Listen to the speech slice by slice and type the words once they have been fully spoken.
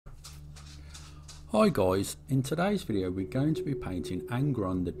Hi guys, in today's video we're going to be painting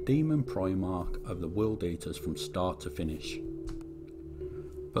Angron, the demon Primarch of the World Eaters, from start to finish.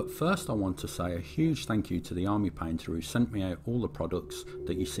 But first I want to say a huge thank you to the army painter who sent me out all the products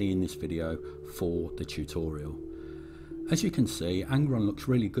that you see in this video for the tutorial. As you can see, Angron looks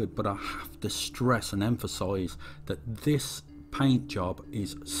really good, but I have to stress and emphasize that this paint job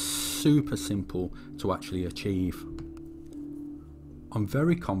is super simple to actually achieve. I'm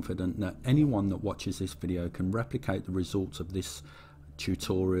very confident that anyone that watches this video can replicate the results of this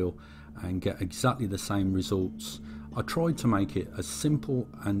tutorial and get exactly the same results. I tried to make it as simple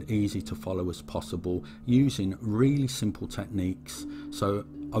and easy to follow as possible using really simple techniques, so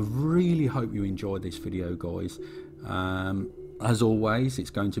I really hope you enjoy this video, guys. As always, it's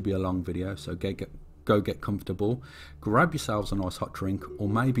going to be a long video, so go get comfortable, grab yourselves a nice hot drink, or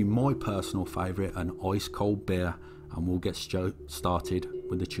maybe my personal favourite, an ice cold beer, and we'll get started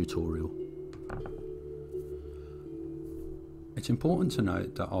with the tutorial. It's important to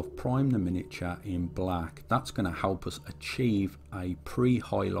note that I've primed the miniature in black. That's going to help us achieve a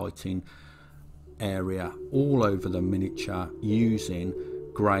pre-highlighting area all over the miniature using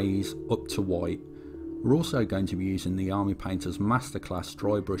greys up to white. We're also going to be using the Army Painter's Masterclass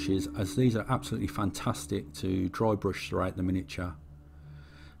dry brushes, as these are absolutely fantastic to dry brush throughout the miniature.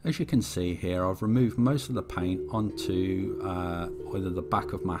 As you can see here, I've removed most of the paint onto either the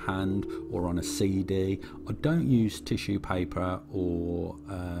back of my hand or on a CD. I don't use tissue paper or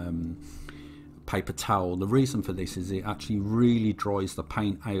paper towel. The reason for this is it actually really dries the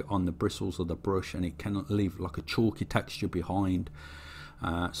paint out on the bristles of the brush, and it can leave like a chalky texture behind.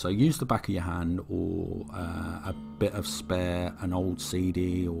 So use the back of your hand, or a bit of spare, an old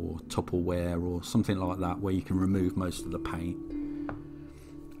CD or Tupperware or something like that, where you can remove most of the paint.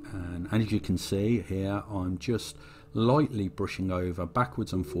 And as you can see here, I'm just lightly brushing over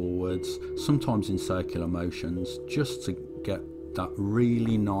backwards and forwards, sometimes in circular motions, just to get that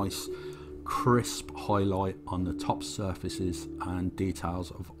really nice crisp highlight on the top surfaces and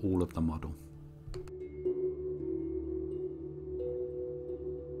details of all of the model.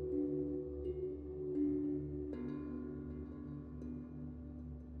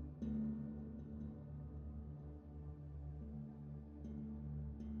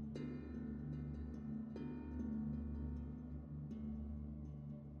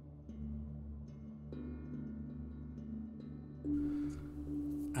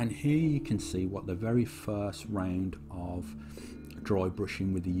 And here you can see what the very first round of dry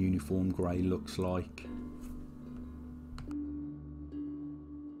brushing with the uniform grey looks like.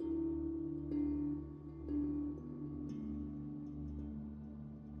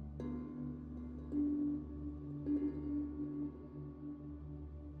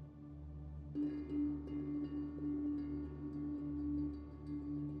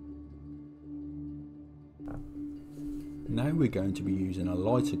 Now we're going to be using a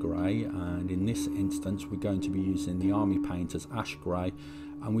lighter grey, and in this instance we're going to be using the Army Painter's Ash Grey,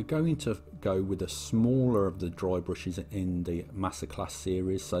 and we're going to go with the smaller of the dry brushes in the Masterclass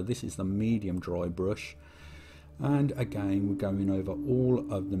series. So this is the medium dry brush, and again we're going over all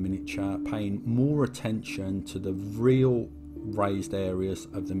of the miniature, paying more attention to the real raised areas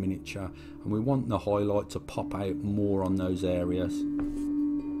of the miniature, and we want the highlight to pop out more on those areas.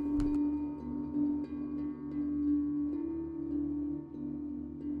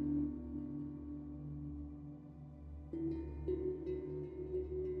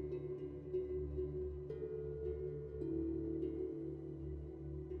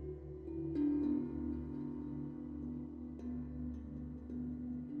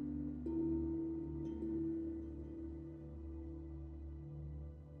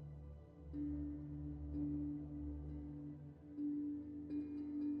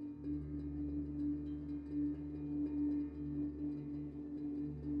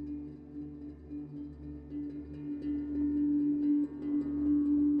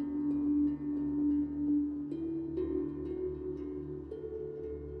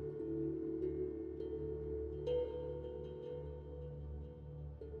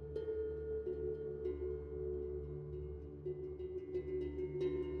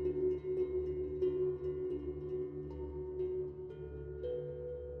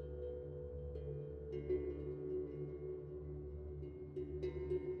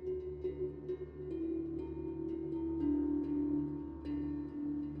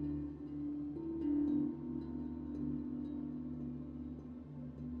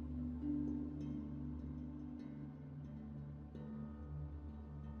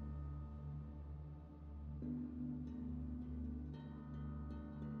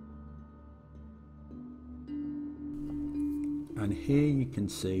 And here you can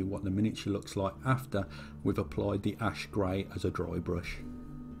see what the miniature looks like after we've applied the ash grey as a dry brush.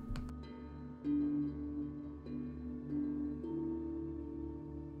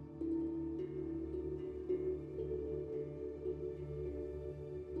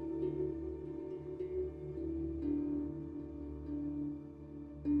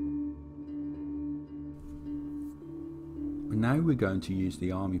 Now we're going to use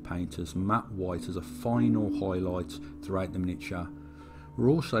the Army Painter's matte white as a final highlight throughout the miniature. We're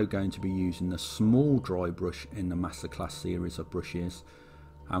also going to be using the small dry brush in the Masterclass series of brushes,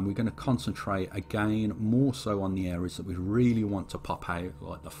 and we're going to concentrate again more so on the areas that we really want to pop out,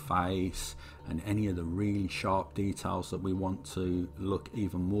 like the face and any of the really sharp details that we want to look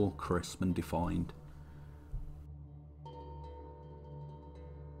even more crisp and defined.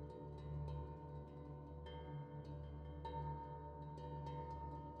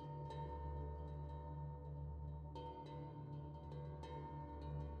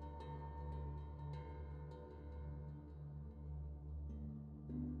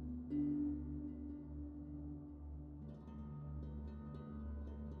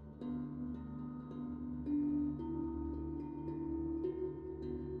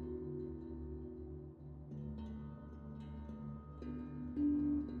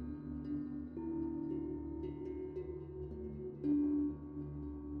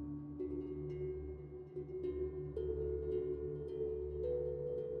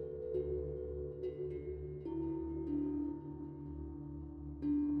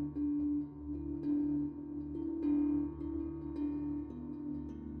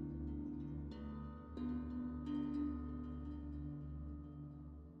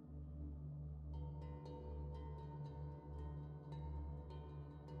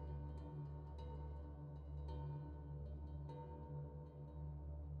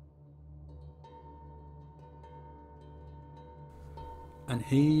 And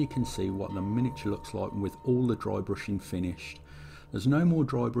here you can see what the miniature looks like with all the dry brushing finished. There's no more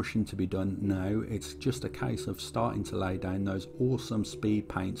dry brushing to be done now, it's just a case of starting to lay down those awesome speed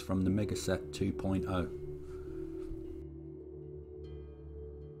paints from the Mega Set 2.0.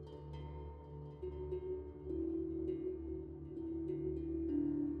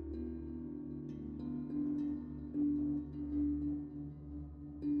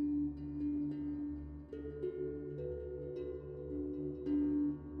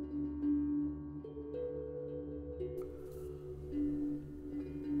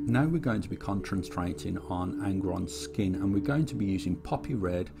 Now we're going to be concentrating on Angron's skin, and we're going to be using Poppy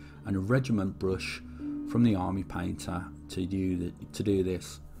Red and a regiment brush from the Army Painter to do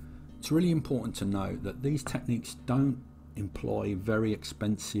this. It's really important to note that these techniques don't employ very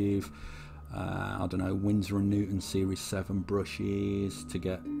expensive, I don't know, Winsor & Newton Series 7 brushes to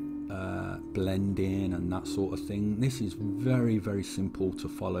get blending and that sort of thing. This is very, very simple to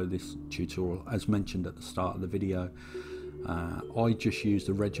follow this tutorial, as mentioned at the start of the video. I just used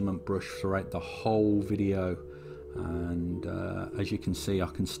the regiment brush throughout the whole video, and as you can see, I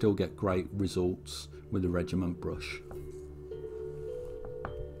can still get great results with the regiment brush.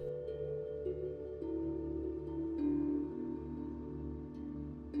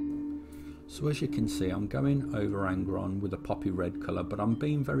 So as you can see, I'm going over Angron with a poppy red colour, but I'm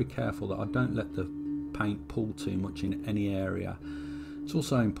being very careful that I don't let the paint pull too much in any area. It's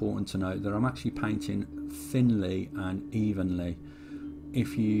also important to note that I'm actually painting thinly and evenly.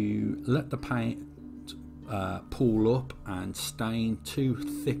 If you let the paint pull up and stain too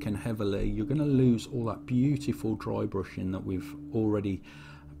thick and heavily, you're going to lose all that beautiful dry brushing that we've already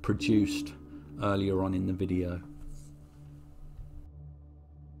produced earlier on in the video.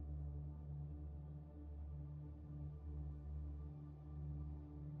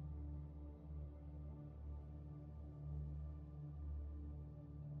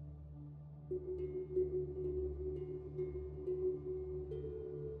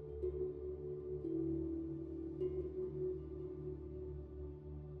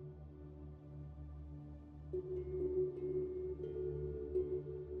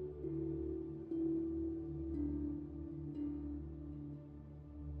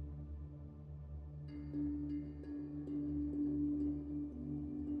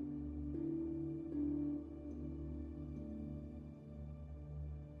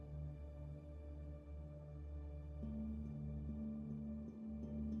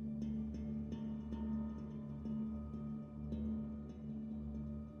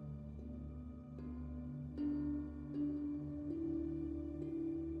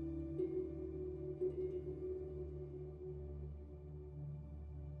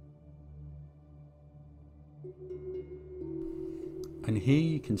 And here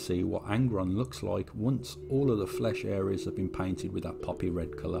you can see what Angron looks like once all of the flesh areas have been painted with that poppy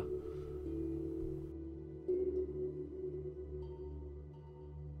red colour.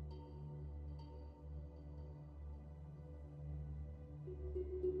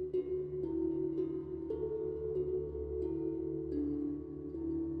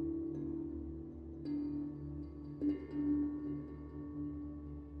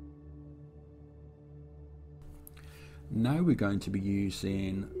 Now we're going to be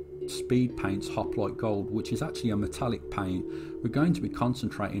using Speed Paint's Hoplite Gold, which is actually a metallic paint. We're going to be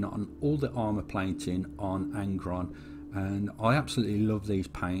concentrating on all the armour plating on Angron, and I absolutely love these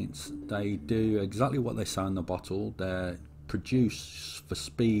paints. They do exactly what they say on the bottle. They're produced for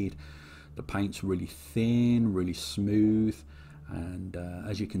speed. The paint's really thin, really smooth, and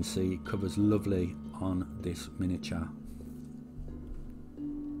as you can see, it covers lovely on this miniature.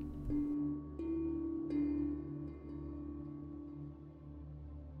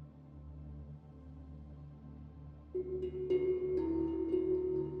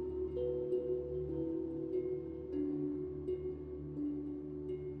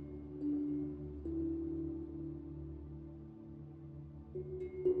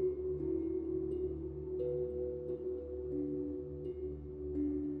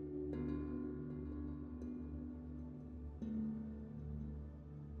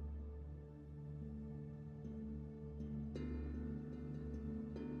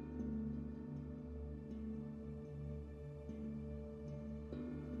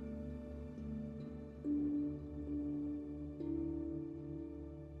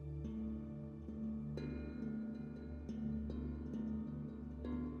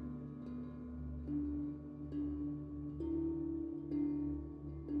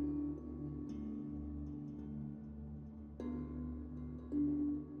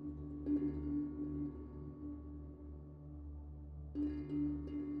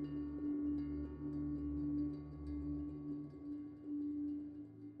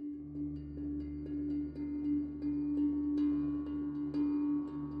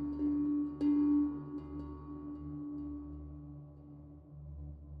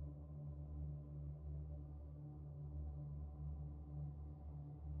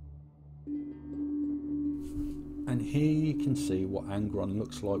 And here you can see what Angron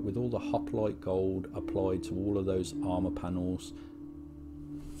looks like with all the Hoplite Gold applied to all of those armour panels.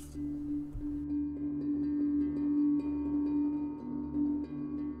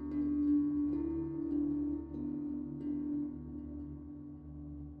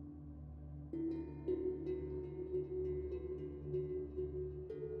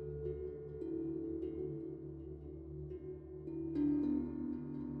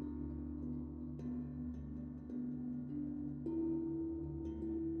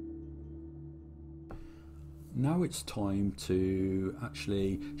 Now it's time to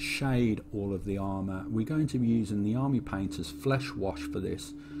actually shade all of the armour. We're going to be using the Army Painter's Flesh Wash for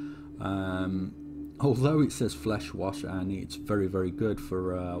this. Although it says Flesh Wash and it's very good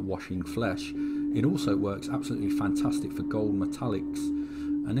for washing flesh, it also works absolutely fantastic for gold metallics.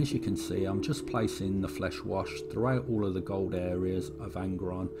 And as you can see, I'm just placing the Flesh Wash throughout all of the gold areas of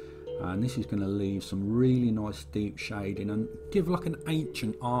Angron. And this is going to leave some really nice deep shading and give like an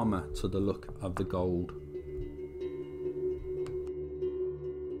ancient armour to the look of the gold.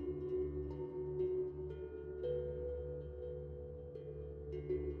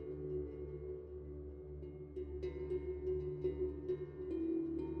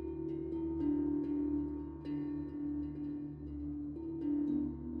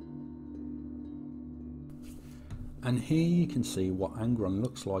 And here you can see what Angron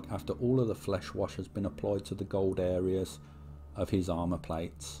looks like after all of the flesh wash has been applied to the gold areas of his armour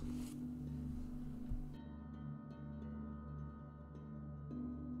plates.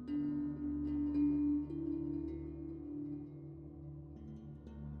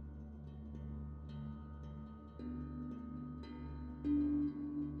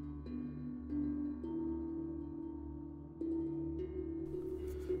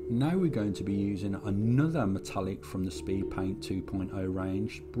 Now we're going to be using another metallic from the Speed Paint 2.0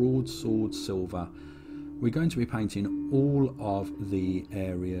 range, Broadsword Silver. We're going to be painting all of the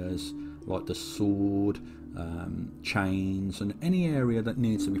areas like the sword, chains, and any area that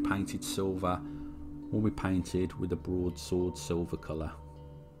needs to be painted silver will be painted with the Broadsword Silver colour.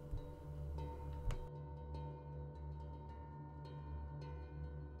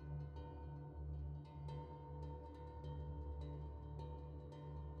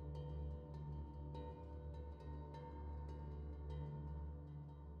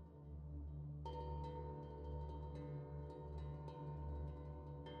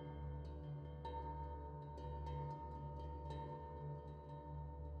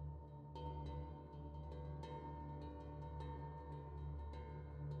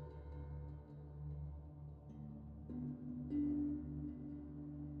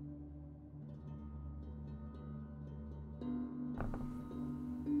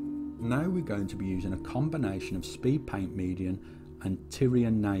 now we're going to be using a combination of speed paint medium and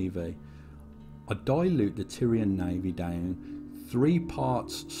Tyrian navy. I dilute the Tyrian navy down 3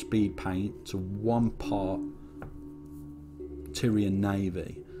 parts speed paint to 1 part Tyrian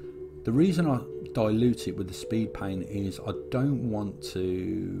navy. The reason I dilute it with the speed paint is I don't want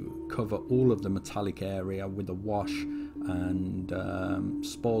to cover all of the metallic area with a wash and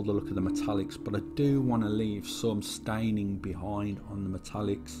spoil the look of the metallics, but I do want to leave some staining behind on the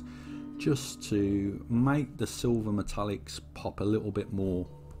metallics just to make the silver metallics pop a little bit more.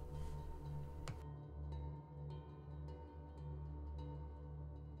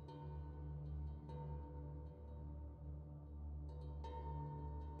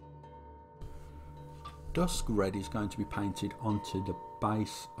 Dusk red is going to be painted onto the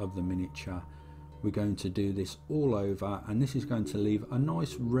base of the miniature. We're going to do this all over, and this is going to leave a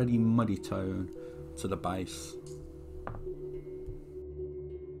nice reddy muddy tone to the base.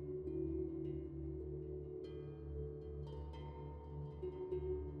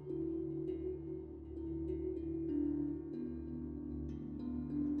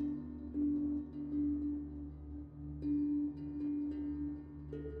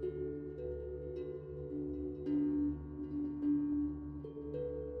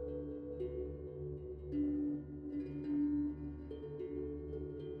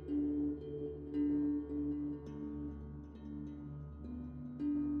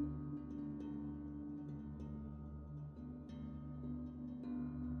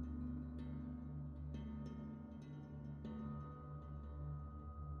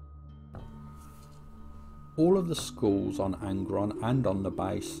 All of the skulls on Angron and on the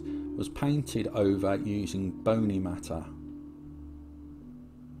base was painted over using bony matter.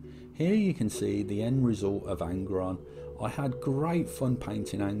 Here you can see the end result of Angron. I had great fun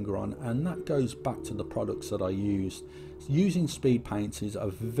painting Angron, and that goes back to the products that I used. Using speed paints is a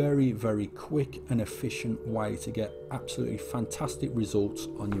very quick and efficient way to get absolutely fantastic results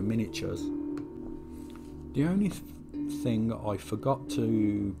on your miniatures. The only thing I forgot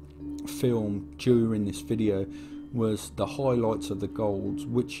to film during this video was the highlights of the golds,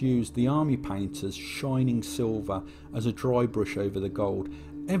 which used the army painters shining silver as a dry brush over the gold.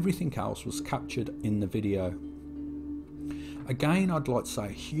 Everything else was captured in the video. Again, I'd like to say a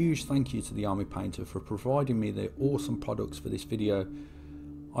huge thank you to the army painter for providing me the awesome products for this video.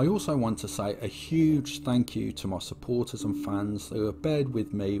 I also want to say a huge thank you to my supporters and fans who have bared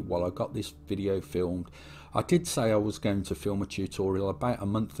with me while I got this video filmed. I did say I was going to film a tutorial about a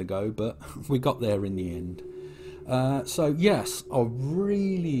month ago, but we got there in the end. So yes, I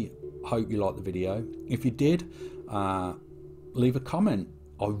really hope you liked the video. If you did, leave a comment.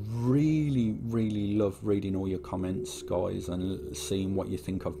 I really love reading all your comments, guys, and seeing what you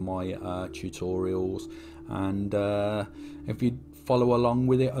think of my tutorials. And if you follow along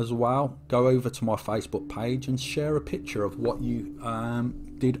with it as well, go over to my Facebook page and share a picture of what you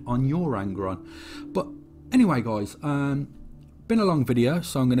did on your Angron. But anyway, guys, been a long video,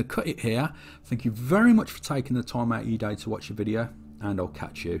 so I'm going to cut it here. Thank you very much for taking the time out of your day to watch the video, and I'll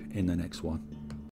catch you in the next one.